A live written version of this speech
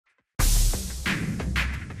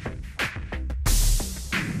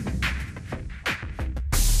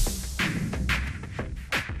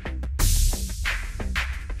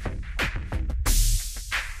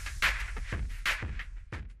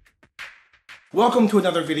Welcome to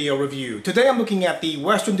another video review. Today I'm looking at the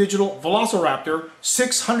Western Digital VelociRaptor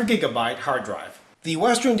 600GB hard drive. The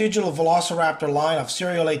Western Digital VelociRaptor line of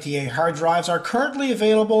serial ATA hard drives are currently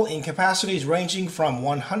available in capacities ranging from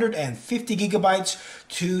 150GB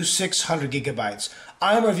to 600GB.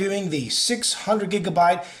 I'm reviewing the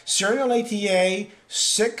 600GB serial ATA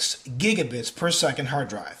 6 gigabits per second hard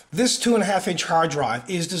drive. This 2.5-inch hard drive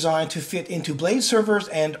is designed to fit into blade servers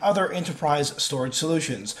and other enterprise storage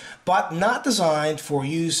solutions, but not designed for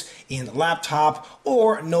use in laptop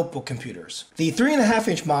or notebook computers. The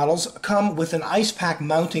 3.5-inch models come with an ice pack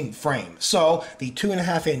mounting frame, so the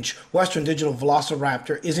 2.5-inch Western Digital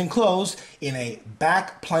VelociRaptor is enclosed in a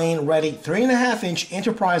backplane ready 3.5-inch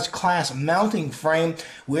enterprise class mounting frame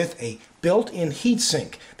with a built-in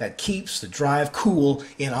heatsink that keeps the drive cool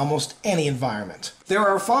in almost any environment. There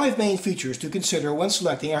are 5 main features to consider when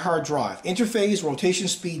selecting a hard drive: interface, rotation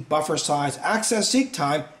speed, buffer size, access seek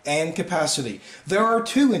time, and capacity. There are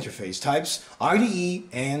 2 interface types, IDE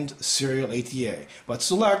and serial ATA, but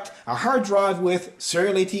select a hard drive with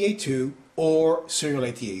serial ATA 2 or serial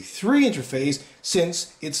ATA 3 interface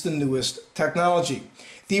since it's the newest technology.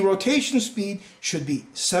 The rotation speed should be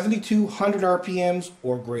 7,200 RPMs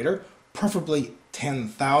or greater, preferably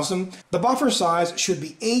 10,000. The buffer size should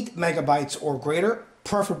be 8 megabytes or greater,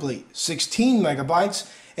 preferably 16 megabytes,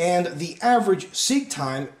 and the average seek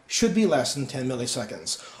time should be less than 10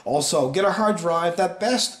 milliseconds. Also, get a hard drive that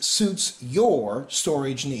best suits your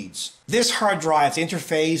storage needs. This hard drive's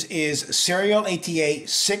interface is serial ATA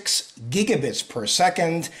 6 gigabits per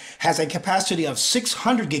second, has a capacity of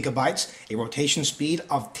 600 gigabytes, a rotation speed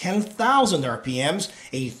of 10,000 RPMs,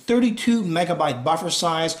 a 32 megabyte buffer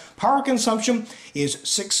size, power consumption is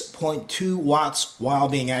 6.2 watts while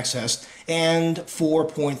being accessed, and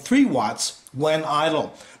 4.3 watts when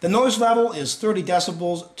idle. The noise level is 30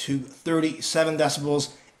 decibels to 37 decibels,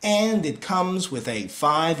 and it comes with a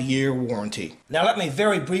 5-year warranty. Now let me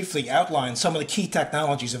very briefly outline some of the key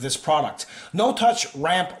technologies of this product. No-touch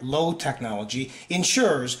ramp load technology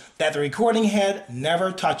ensures that the recording head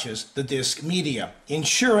never touches the disk media,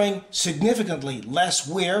 ensuring significantly less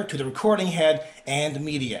wear to the recording head and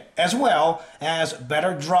media, as well as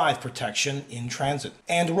better drive protection in transit.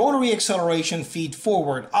 And rotary acceleration feed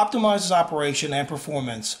forward optimizes operation and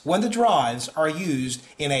performance when the drives are used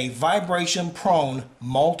in a vibration-prone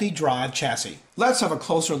multi-drive chassis. Let's have a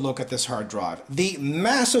closer look at this hard drive. The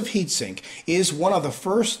massive heatsink is one of the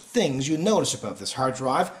first things you notice about this hard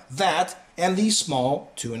drive, that and the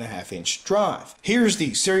small 2.5-inch drive. Here's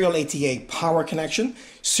the serial ATA power connection,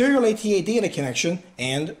 serial ATA data connection,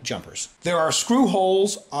 and jumpers. There are screw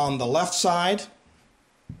holes on the left side,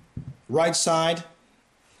 right side,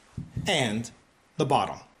 and the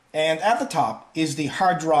bottom. And at the top is the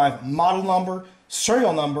hard drive model number,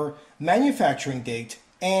 serial number, manufacturing date,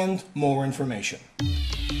 and more information.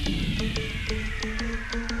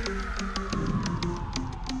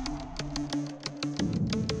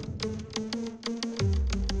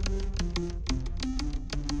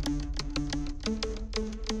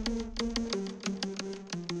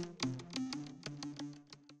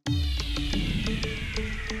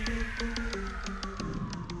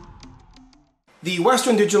 The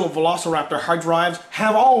Western Digital VelociRaptor hard drives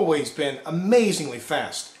have always been amazingly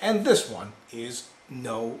fast, and this one is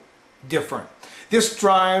no different. This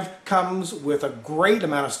drive comes with a great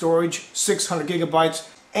amount of storage, 600 gigabytes,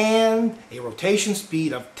 and a rotation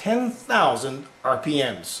speed of 10,000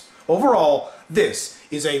 RPMs. Overall, this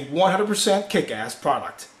is a 100% kick-ass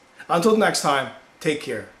product. Until next time, take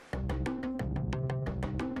care.